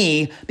to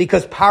me?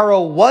 Because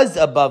Paro was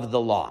above the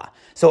law.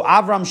 So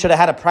Avram should have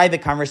had a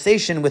private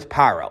conversation with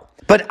Paro.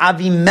 But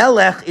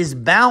Avimelech is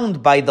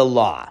bound by the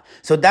law.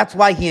 So that's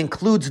why he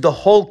includes the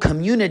whole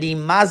community.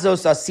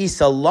 Mazos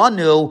asisa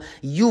lanu,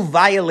 you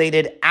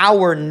violated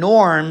our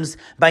norms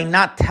by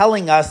not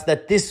telling us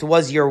that this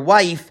was your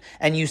wife,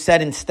 and you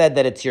said instead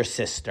that it's your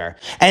sister.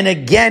 And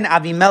again,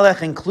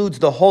 Avimelech includes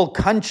the whole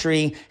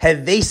country.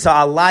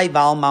 Hevesa alai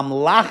v'al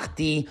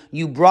mamlachti,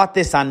 you brought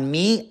this on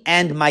me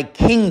and my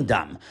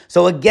kingdom.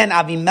 So again,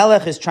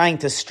 Avimelech is trying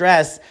to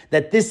stress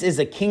that this is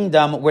a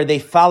kingdom where they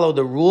follow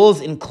the rules,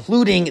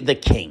 including the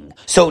king.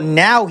 So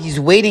now he's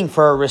waiting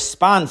for a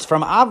response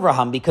from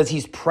Avraham because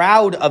he's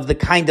proud of the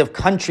kind of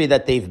country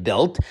that they've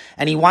built,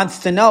 and he wants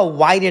to know,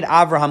 why did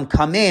Avraham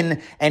come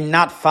in and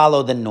not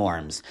follow the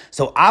norms?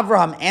 So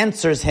Avraham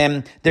answers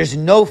him, there's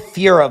no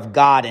fear of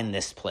God in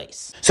this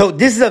place. So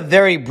this is a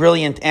very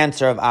brilliant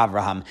answer of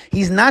Avraham.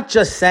 He's not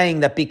just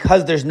saying that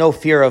because there's no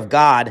fear of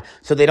God,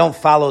 so they don't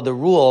follow the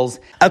rules.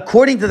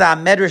 According to the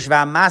Hamedrish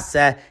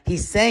והמעשה,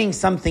 he's saying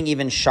something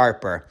even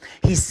sharper.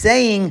 He's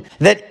saying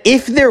that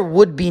if there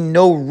would be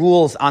no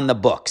rules on the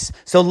books.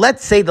 So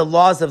let's say the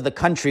laws of the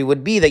country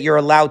would be that you're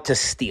allowed to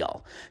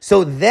steal.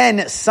 So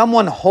then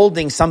someone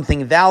holding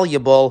something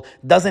valuable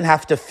doesn't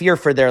have to fear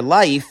for their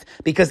life,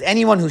 because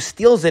anyone who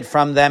steals it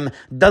from them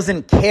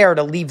doesn't care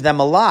to leave them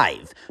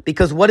alive.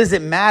 Because what does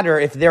it matter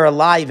if they're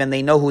alive and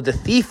they know who the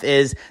thief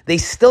is? They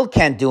still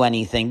can't do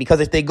anything, because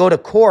if they go to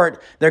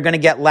court, they're going to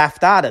get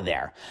laughed out of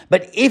there.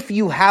 But if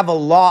you have a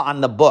law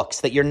on the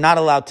books that you're not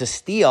allowed to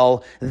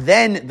steal,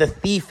 then the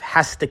thief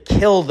has to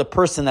kill the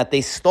person that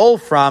they stole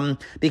from,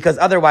 because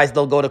otherwise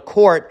they'll go to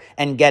court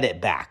and get it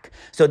back.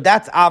 So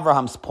that's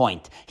Avraham's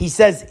point. He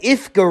says,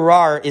 if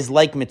Gerar is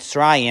like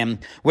Mitzrayim,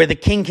 where the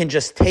king can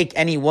just take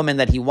any woman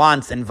that he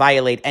wants and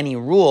violate any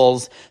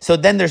rules, so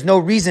then there's no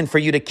reason for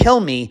you to kill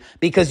me,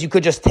 because you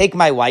could just take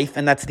my wife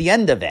and that's the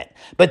end of it.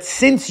 But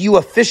since you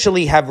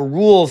officially have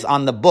rules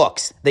on the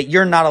books that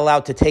you're not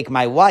allowed to take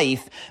my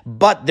wife,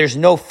 but there's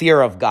no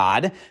fear of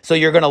God, so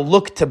you're going to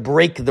look to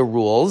break the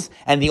rules,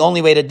 and the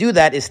only way to do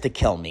that is to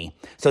kill me.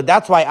 So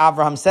that's why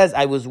Avraham says,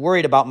 I was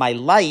worried about my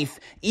life,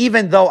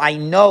 even though I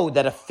know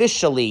that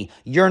officially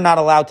you're not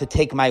allowed to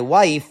take my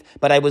wife,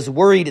 but I was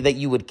worried that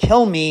you would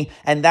kill me,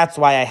 and that's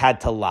why I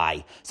had to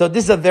lie. So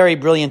this is a very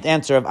brilliant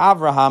answer of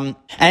Avraham,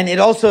 and it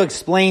also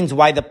explains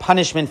why the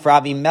punishment for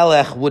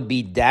Avimelech would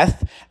be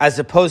death, as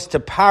opposed to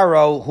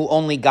Paro, who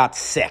only got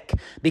sick.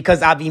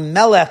 Because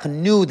Avimelech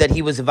knew that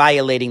he was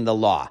violating the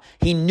law.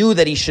 He knew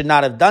that he should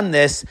not have done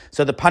this,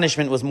 so the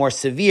punishment was more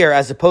severe,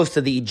 as opposed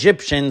to the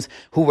Egyptians,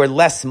 who were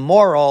less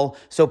moral.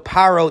 So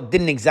Paro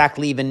didn't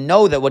exactly even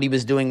know that what he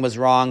was doing was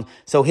wrong,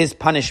 so his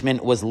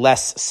punishment was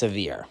less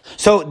severe.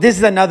 So this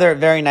is another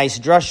very nice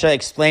drasha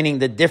explaining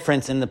the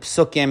difference in the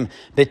psukim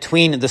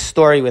between the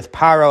story with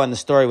Paro and the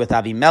story with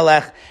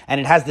Avimelech,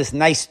 and it has this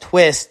nice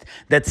twist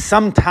that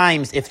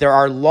sometimes if there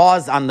are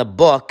laws on the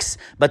books,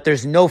 but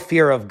there's no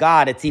fear of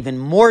God, it's even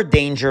more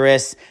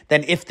dangerous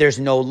than if there's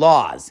no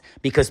laws,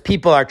 because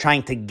people are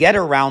trying to get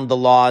around the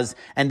laws,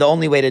 and the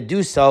only way to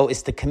do so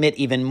is to commit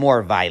even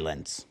more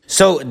violence.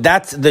 So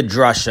that's the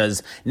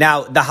drushas.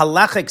 Now, the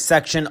halachic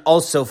section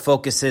also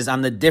focuses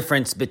on the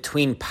difference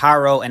between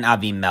Paro and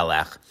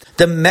Avimelech.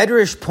 The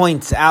Medrash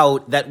points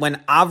out that when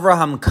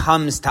Avraham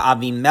comes to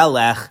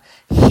Avimelech,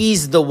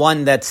 he's the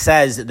one that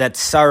says that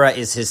Sarah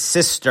is his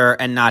sister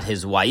and not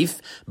his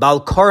wife,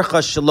 Bal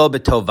korcha shelo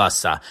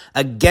b'tovasa,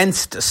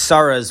 against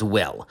Sarah's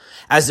will,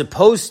 as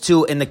opposed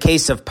to in the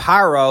case of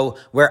Paro,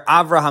 where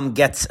Avraham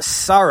gets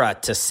Sarah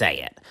to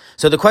say it.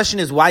 So the question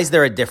is, why is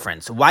there a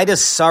difference? Why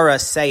does Sarah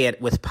say it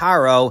with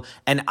Paro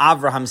and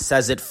Avraham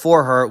says it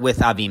for her with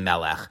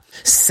Avimelech?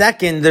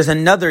 Second, there's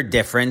another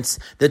difference.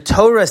 The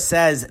Torah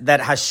says that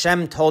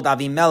Hashem told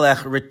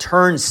Avimelech,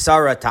 return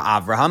Sarah to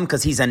Avraham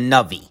because he's a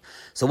Navi.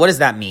 So what does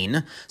that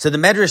mean? So the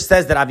Medrash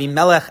says that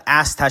Avimelech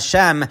asked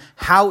Hashem,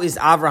 how is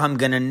Avraham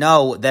going to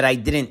know that I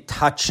didn't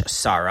touch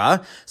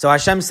Sarah? So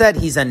Hashem said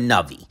he's a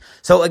Navi.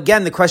 So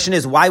again, the question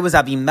is, why was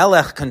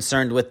Avimelech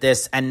concerned with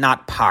this and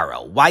not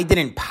Paro? Why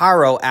didn't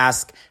Paro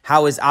ask,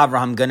 how is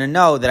Avraham going to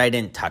know that I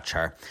didn't touch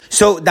her?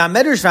 So the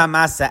Medrash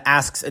VaMaaseh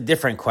asks a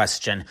different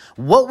question.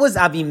 What was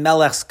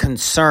Avimelech's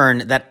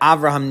concern that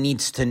Avraham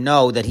needs to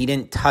know that he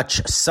didn't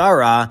touch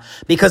Sarah?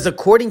 Because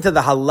according to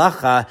the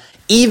halacha,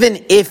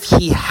 even if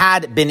he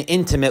had been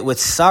intimate with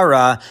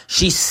Sarah,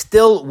 she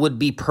still would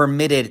be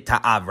permitted to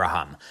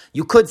Avraham.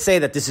 You could say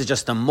that this is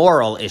just a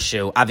moral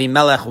issue.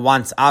 Avimelech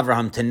wants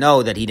Avraham to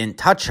know that he didn't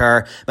touch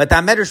her, but the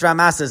Medrash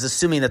VaMaaseh is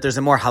assuming that there's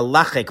a more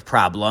halachic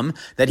problem,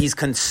 that he's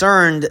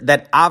concerned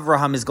that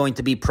Avraham is going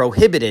to be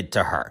prohibited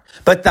to her.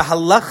 But the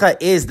halacha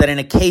is that in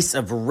a case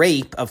of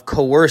rape, of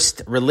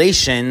coerced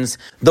relations,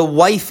 the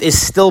wife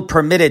is still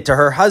permitted to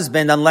her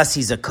husband unless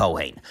he's a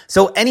Kohen.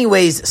 So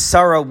anyways,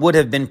 Sarah would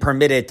have been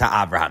permitted to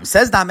Avraham.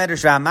 Says the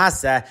Medrash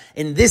VaMaaseh,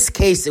 in this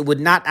case, it would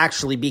not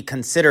actually be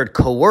considered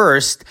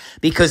coerced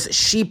because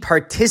she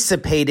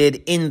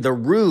participated in the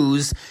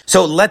ruse.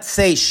 So let's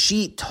say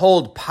she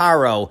told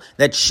Paro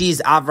that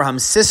she's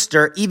Avraham's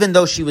sister, even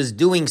though she was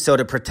doing so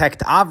to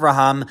protect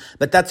Avraham,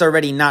 but that's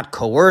already not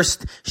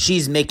coerced.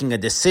 She's making a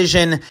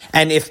decision.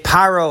 And if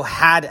Paro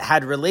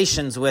had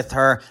relations with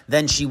her,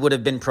 then she would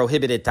have been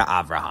prohibited to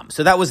Avraham.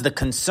 So that was the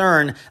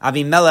concern.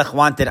 Avimelech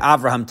wanted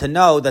Avraham to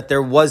know that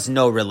there was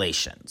no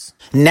relations.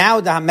 Now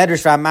the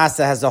Medrash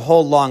VaMaaseh has a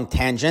whole long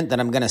tangent that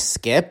I'm going to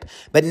skip,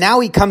 but now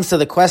he comes to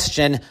the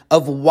question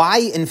of why,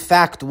 in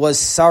fact, was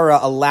Sarah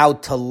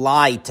allowed to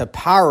lie to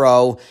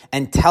Paro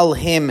and tell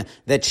him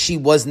that she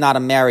was not a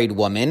married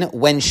woman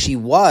when she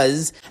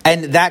was,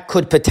 and that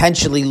could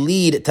potentially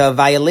lead to a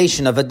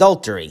violation of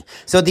adultery.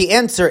 So the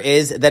answer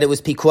is that it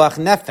was pikuach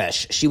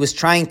nefesh. She was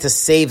trying to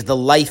save the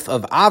life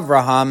of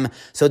Avraham,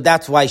 so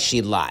that's why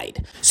she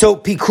lied. So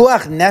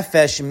pikuach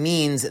nefesh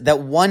means that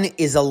one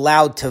is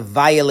allowed to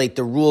violate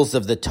the rules rules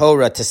of the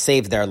Torah to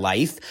save their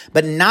life,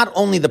 but not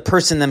only the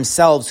person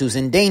themselves who's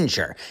in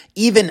danger.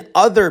 Even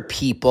other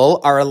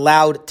people are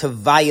allowed to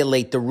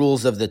violate the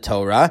rules of the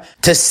Torah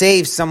to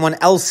save someone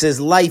else's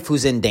life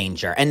who's in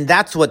danger. And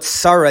that's what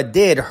Sarah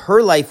did.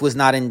 Her life was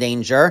not in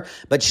danger,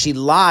 but she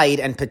lied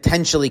and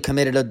potentially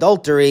committed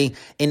adultery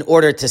in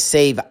order to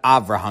save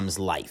Avraham's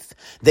life.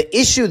 The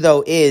issue,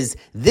 though, is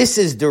this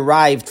is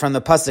derived from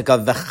the pasuk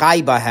of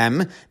v'chai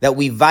bahem, that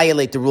we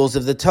violate the rules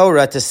of the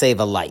Torah to save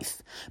a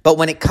life. But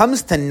when it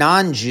comes to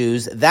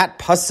non-Jews, that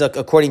pasuk,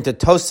 according to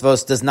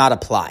Tosfos, does not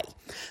apply.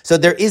 So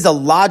there is a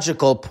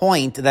logical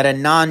point that a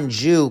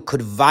non-Jew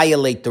could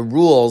violate the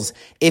rules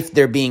if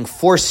they're being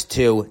forced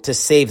to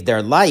save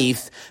their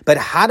life. But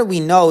how do we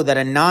know that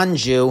a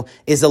non-Jew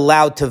is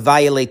allowed to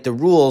violate the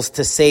rules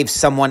to save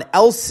someone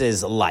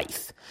else's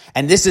life?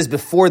 And this is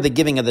before the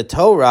giving of the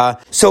Torah.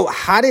 So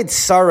how did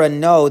Sarah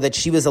know that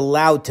she was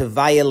allowed to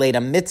violate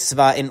a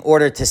mitzvah in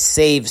order to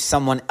save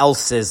someone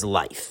else's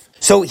life?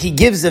 So he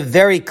gives a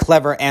very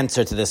clever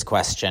answer to this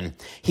question.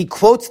 He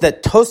quotes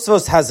that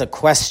Tosfos has a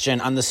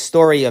question on the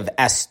story of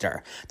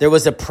Esther. There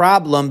was a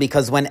problem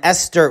because when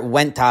Esther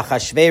went to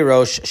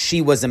Achashverosh,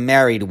 she was a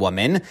married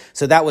woman,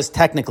 so that was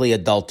technically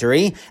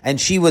adultery, and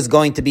she was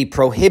going to be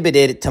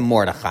prohibited to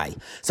Mordechai.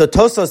 So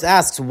Tosfos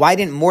asks, why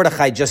didn't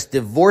Mordechai just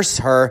divorce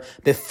her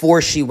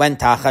before she went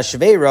to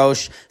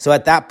Achashverosh? So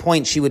at that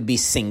point she would be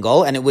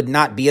single and it would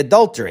not be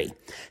adultery.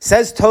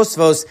 Says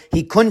Tosfos,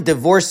 he couldn't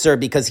divorce her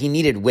because he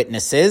needed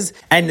witnesses,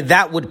 and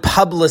that would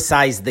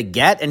publicize the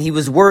get, and he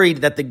was worried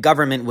that the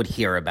government would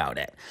hear about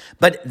it.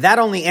 But that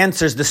only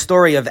answers the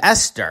story of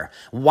Esther.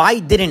 Why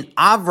didn't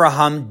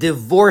Avraham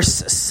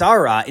divorce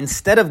Sarah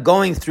instead of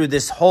going through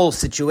this whole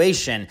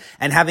situation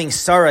and having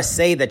Sarah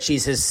say that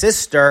she's his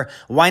sister?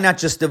 Why not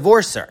just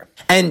divorce her?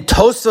 And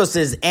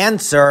Tosfos'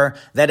 answer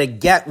that a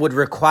get would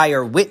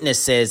require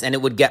witnesses and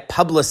it would get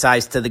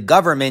publicized to the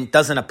government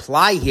doesn't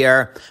apply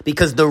here,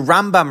 because the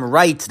Rambam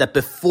writes that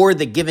before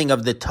the giving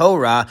of the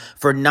Torah,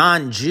 for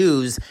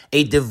non-Jews,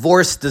 a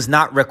divorce does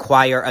not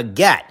require a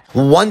get.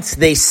 Once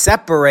they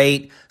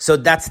separate, so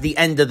that's the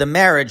end of the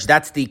marriage.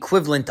 That's the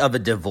equivalent of a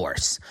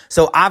divorce.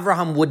 So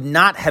Avraham would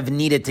not have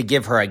needed to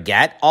give her a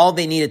get. All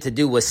they needed to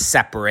do was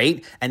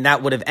separate, and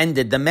that would have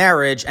ended the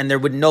marriage, and there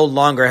would no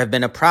longer have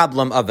been a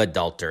problem of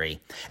adultery.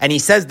 And he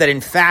says that,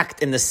 in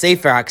fact, in the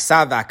Sefer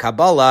Haksav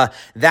HaKabbalah,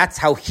 that's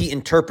how he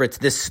interprets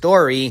this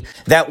story,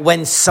 that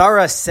when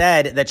Sarah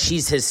said that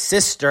she's his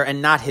sister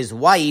and not his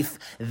wife,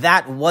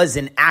 that was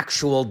an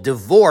actual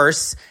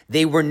divorce.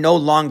 They were no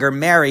longer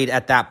married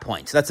at that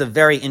point. So that's a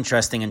very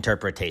interesting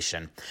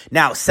interpretation.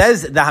 Now,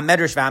 says the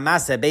Hamedrish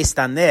VaHamase, based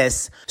on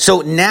this,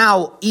 so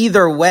now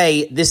either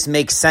way, this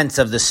makes sense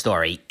of the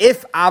story.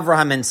 If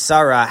Avraham and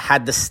Sarah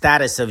had the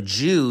status of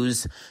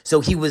Jews,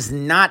 so he was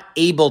not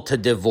able to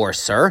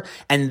divorce her,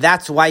 and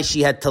that's why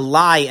she had to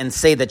lie and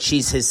say that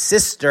she's his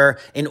sister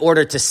in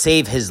order to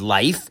save his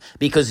life,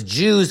 because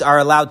Jews are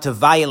allowed to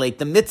violate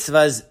the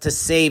mitzvahs to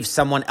save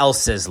someone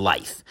else's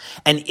life.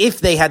 And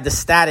if they had the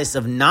status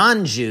of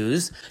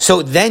non-Jews,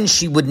 so then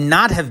she would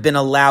not have been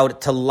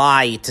allowed to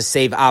lie to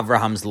save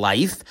Avraham's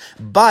life,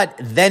 but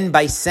then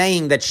by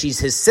saying that she's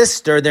his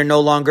sister, they're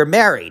no longer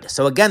married.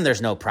 So again,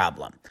 there's no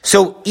problem.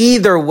 So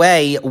either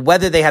way,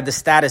 whether they had the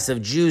status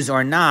of Jews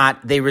or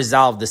not, they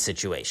resolved the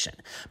situation.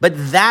 But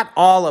that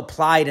all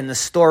applied in the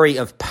story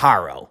of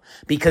Paro,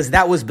 because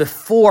that was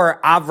before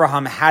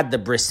Avraham had the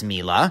bris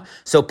milah,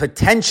 so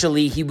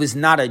potentially he was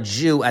not a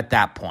Jew at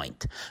that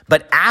point.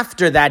 But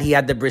after that, he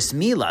had the bris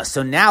milah,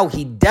 so now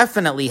he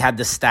definitely had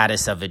the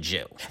status of a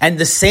Jew. And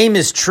the same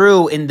is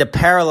true in the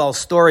parallel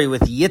story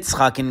with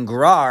Yitzchak and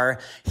Gerar.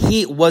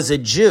 He was a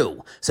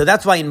Jew. So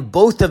that's why in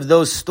both of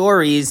those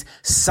stories,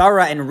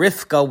 Sarah and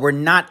Rivka were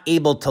not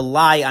able to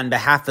lie on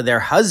behalf of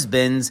their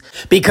husbands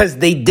because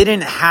they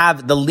didn't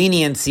have the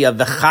leniency of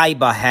the chai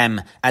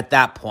bahem at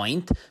that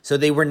point. So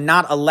they were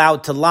not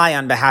allowed to lie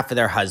on behalf of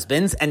their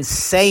husbands, and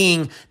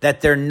saying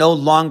that they're no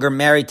longer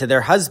married to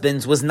their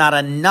husbands was not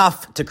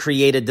enough to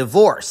create a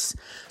divorce.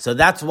 So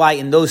that's why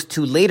in those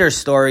two later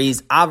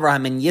stories,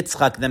 Avraham and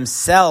Yitzchak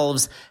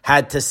themselves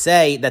had to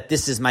say that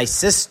this is my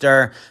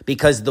sister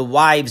because the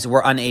wives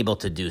were unable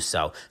to do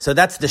so. So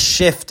that's the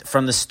shift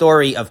from the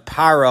story of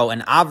Paro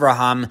and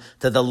Avraham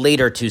to the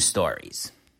later two stories.